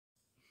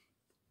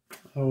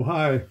Oh,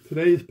 hi.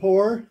 Today's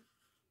pour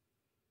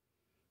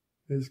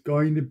is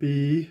going to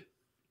be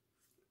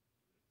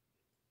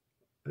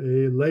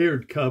a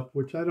layered cup,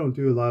 which I don't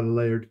do a lot of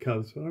layered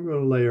cups, but I'm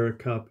going to layer a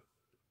cup.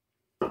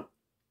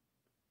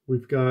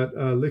 We've got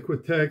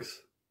Liquitex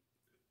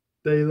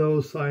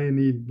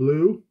phthalocyanine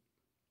blue,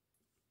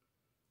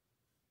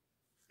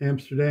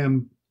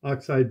 Amsterdam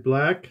oxide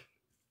black,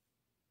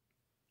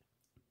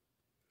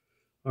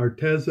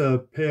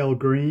 Arteza pale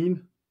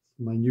green,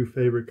 my new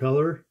favorite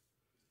color,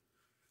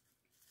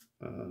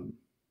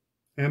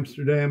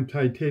 Amsterdam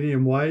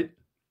titanium white,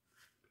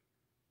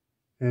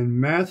 and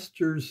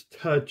Master's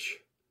Touch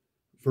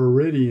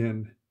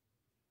viridian.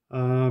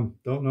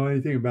 Don't know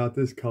anything about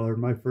this color,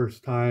 my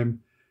first time,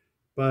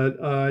 but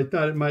I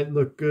thought it might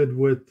look good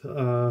with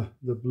the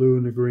blue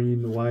and the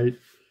green, the white.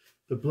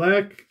 The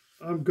black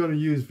I'm going to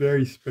use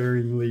very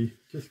sparingly,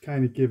 just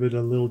kind of give it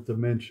a little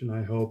dimension,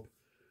 I hope.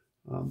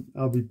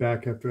 I'll be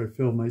back after I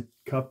fill my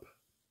cup.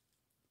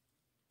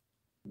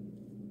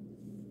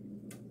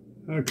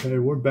 Okay,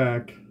 we're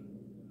back.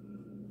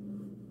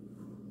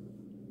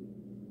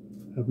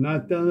 I've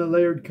not done a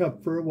layered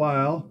cup for a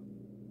while.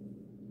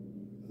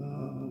 I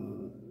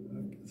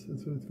guess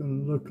that's what it's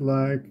going to look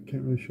like.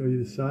 Can't really show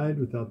you the side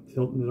without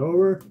tilting it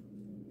over.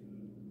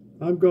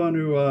 I'm going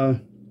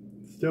to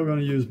still going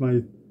to use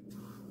my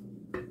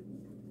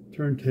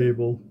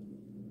turntable.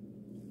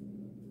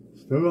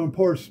 Still going to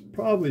pour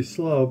probably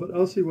slow, but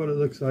I'll see what it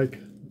looks like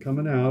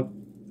coming out.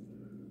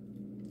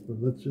 So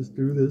let's just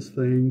do this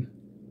thing.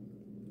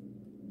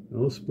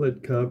 No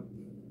split cup.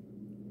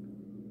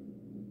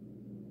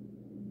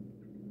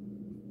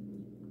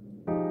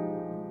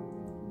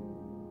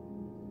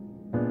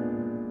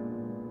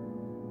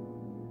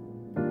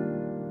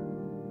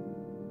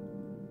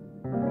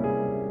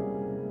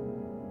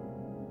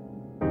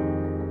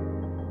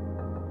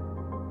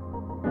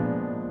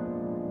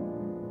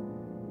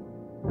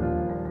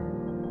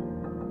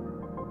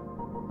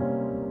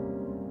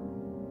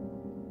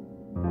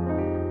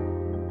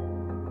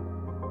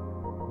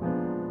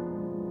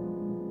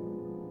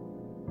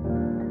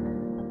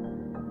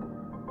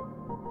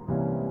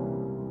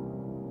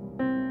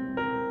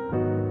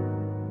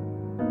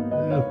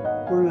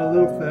 Pouring a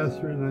little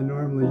faster than I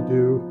normally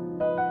do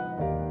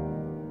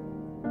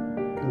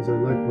because I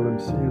like what I'm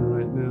seeing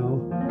right now.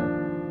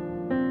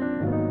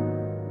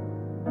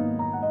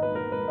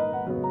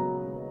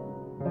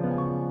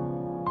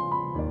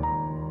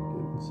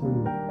 Getting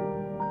some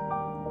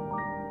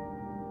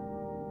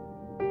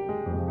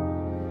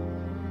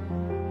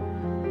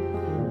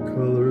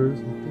colors.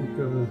 I think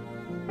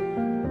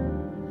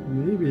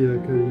maybe I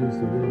could have used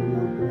a little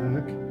more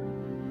black.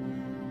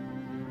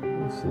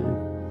 Let's see.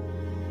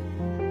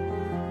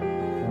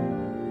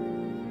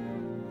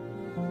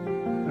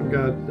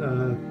 Got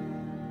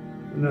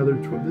another,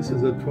 this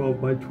is a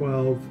 12 by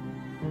 12.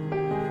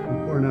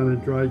 I'm pouring on a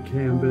dry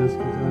canvas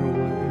because I don't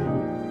want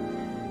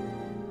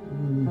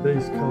any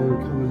base color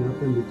coming up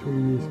in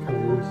between these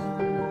colors.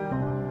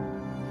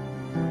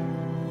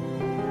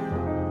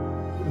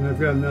 And I've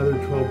got another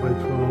 12 by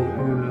 12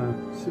 and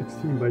a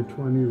 16 by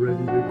 20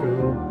 ready to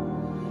go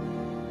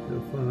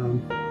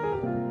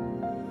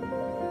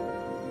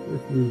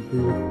if need be.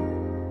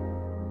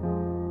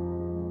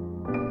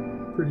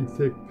 Pretty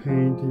thick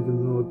paint, even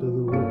though it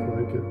doesn't look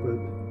like it, but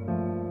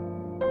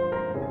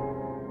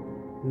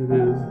it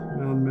is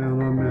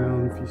mound on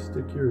mound. If you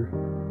stick your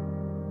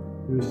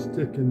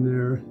stick in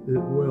there,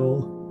 it will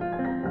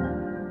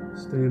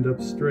stand up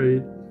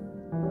straight.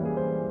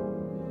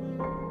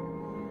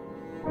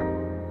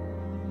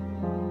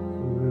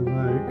 What I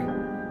like.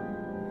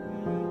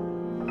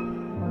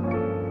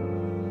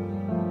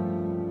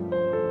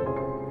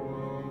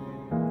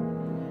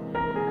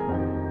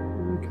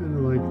 I kind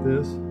of like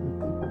this.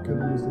 Could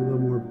have used a little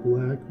more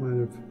black, might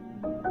have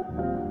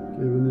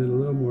given it a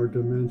little more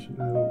dimension,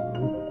 I don't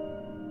know.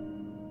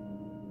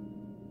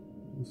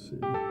 Let's see.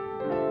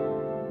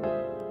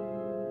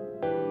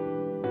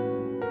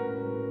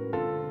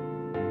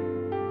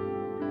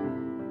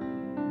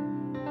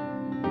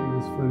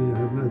 It's funny, I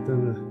have not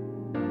done a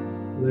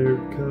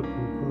layered cup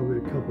in probably a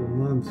couple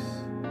months,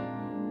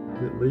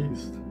 at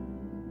least.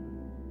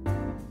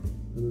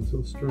 And it's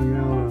all strung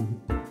out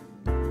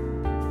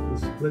on the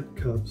split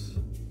cups.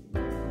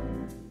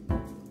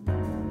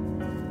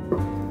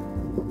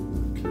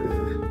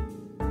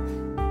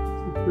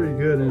 Pretty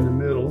good in the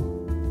middle.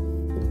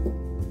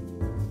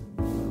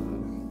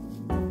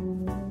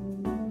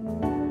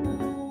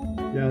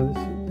 Yeah,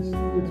 this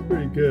looks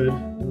pretty good. I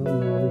don't know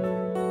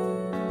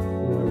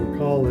what I would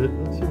call it.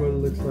 Let's see what it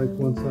looks like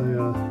once I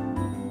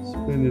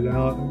spin it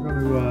out. I'm going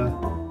to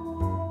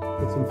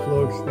put some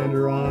flow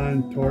extender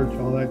on, torch,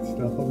 all that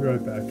stuff. I'll be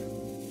right back.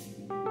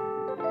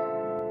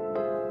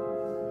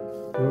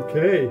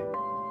 Okay,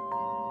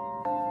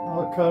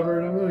 all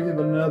covered. I'm going to give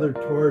it another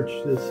torch.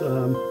 This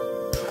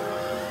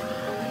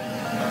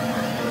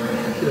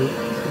the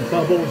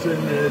bubbles in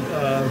the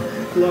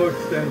flow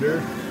extender.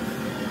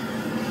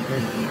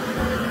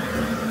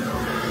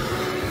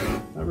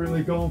 Not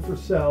really going for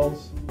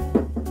cells,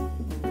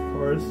 of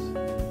course.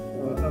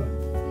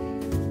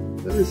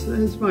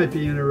 This might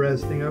be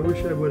interesting. I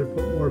wish I would have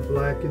put more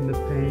black in the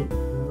paint. I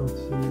don't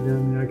see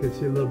them. I can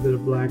see a little bit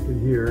of black in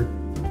here.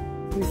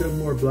 I think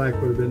more black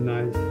would have been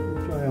nice.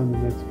 We'll try on the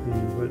next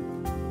painting, but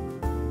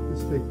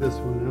let's take this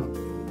one out.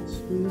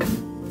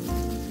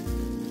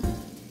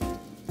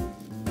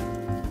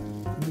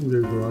 Ooh,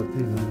 there's a lot of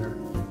paint on there.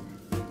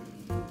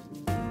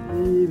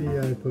 Maybe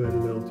I put a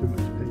little too much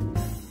paint.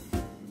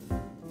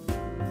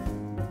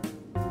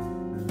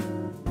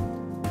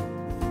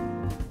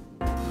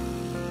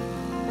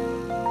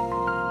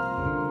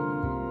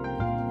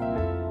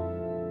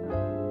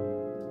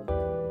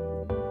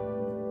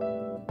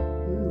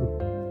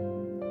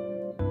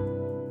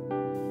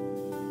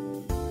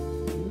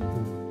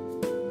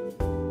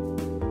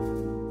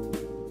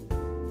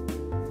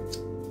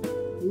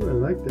 Ooh, I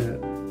like that.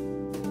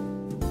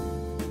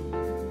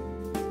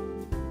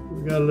 We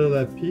got a little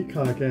of that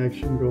peacock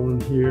action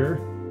going here.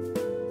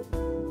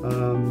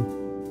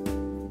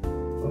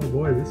 Oh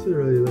boy, this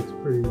really looks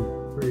pretty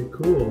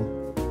cool.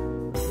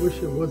 I wish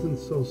it wasn't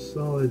so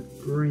solid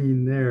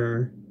green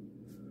there.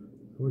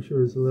 I wish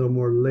there was a little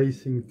more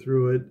lacing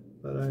through it,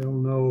 but I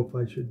don't know if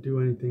I should do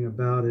anything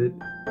about it.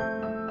 But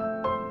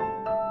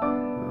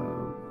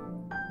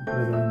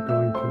I'm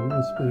going to. I'm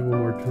going to spin it one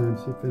more time,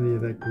 see if any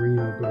of that green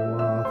will go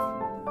off.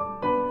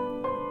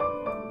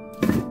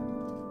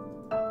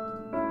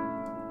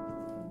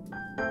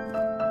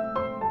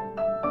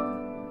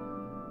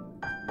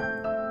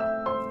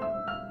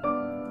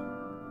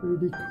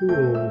 Pretty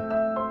cool.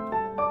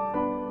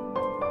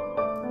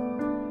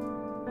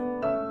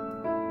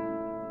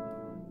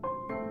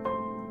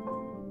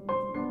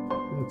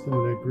 Got some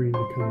of that green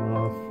to come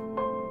off.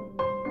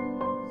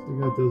 So we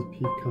got those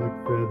peacock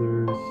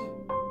feathers.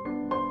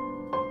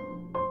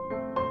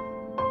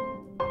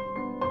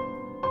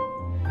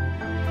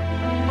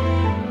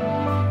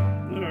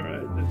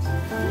 Alright, let's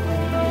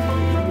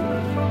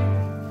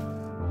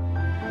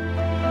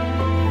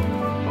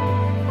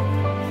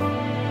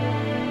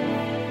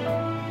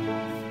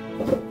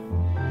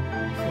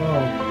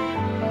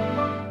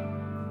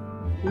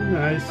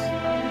nice.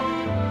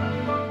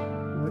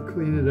 I'll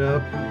clean it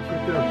up and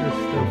check out this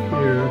stuff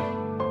here.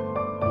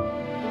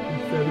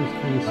 These feathers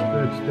kind of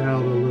stretched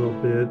out a little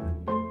bit,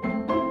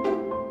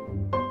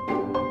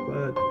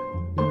 but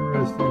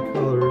interesting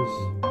colors.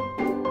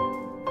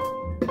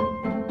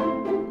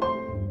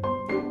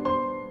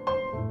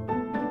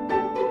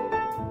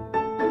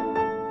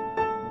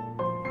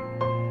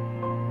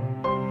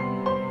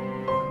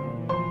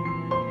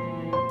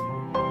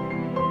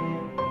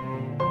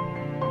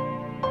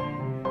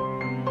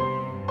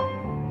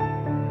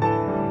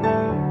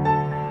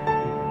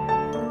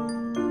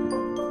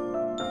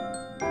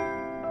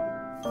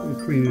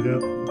 Clean it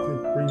up.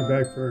 I'll bring you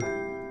back for a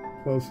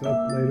close-up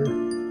later.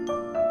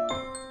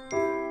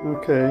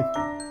 Okay.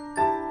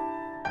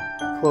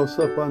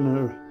 Close-up on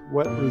the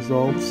wet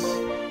results.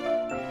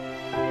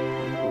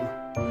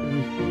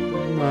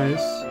 Pretty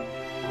nice.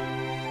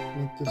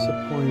 Not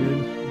disappointed.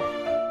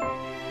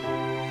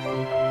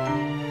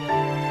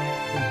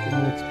 Take the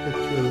next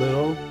picture a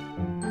little.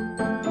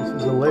 This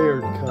is a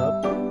layered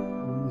cup.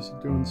 I'm used to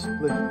doing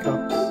split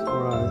cups,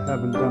 or I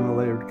haven't done a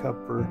layered cup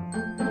for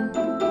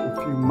a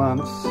few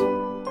months.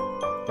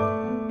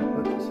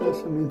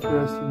 Some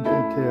interesting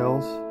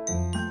details.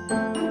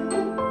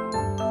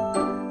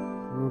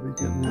 We'll be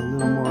getting a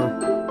little more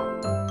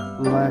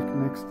black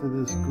next to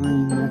this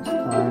green next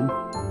time.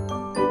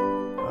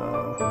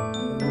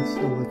 This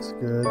still looks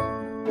good.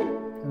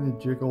 Kind of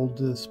jiggled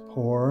this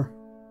pour.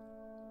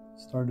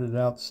 Started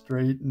out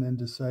straight and then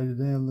decided,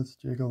 hey, let's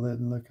jiggle it.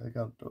 And look, I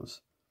got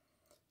those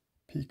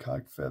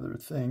peacock feather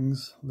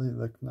things. They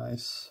look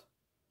nice.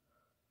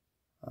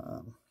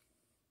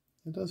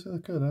 It does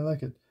look good. I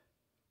like it.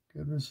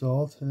 Good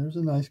result. And there's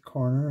a nice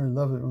corner. I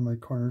love it when my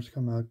corners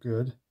come out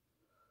good.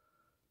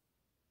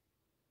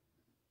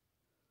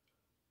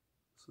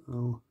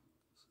 So,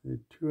 say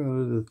 2 out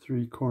of the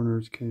 3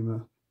 corners came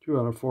out. 2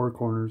 out of 4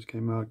 corners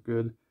came out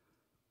good.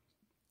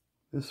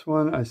 This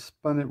one, I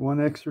spun it one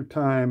extra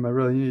time. I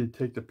really need to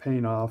take the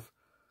paint off.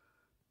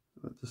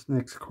 But this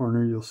next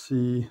corner, you'll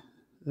see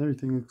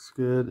everything looks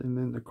good. And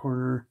then the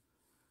corner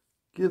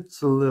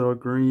gets a little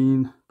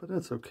green, but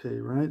that's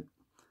okay, right?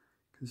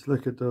 Because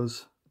look at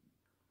those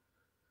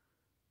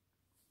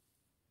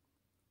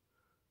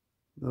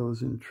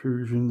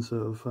intrusions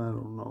of, I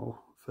don't know,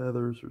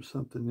 feathers or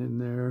something in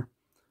there.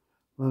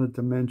 A lot of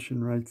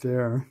dimension right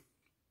there.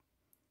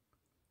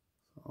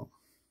 So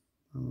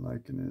I'm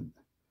liking it.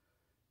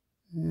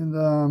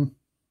 And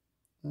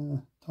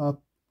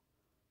top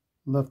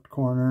left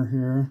corner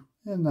here,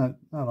 and not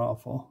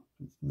awful.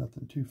 It's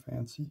nothing too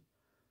fancy,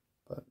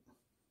 but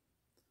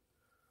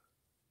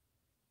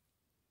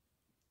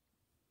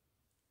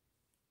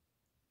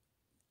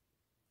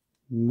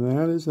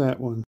that is that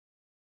one.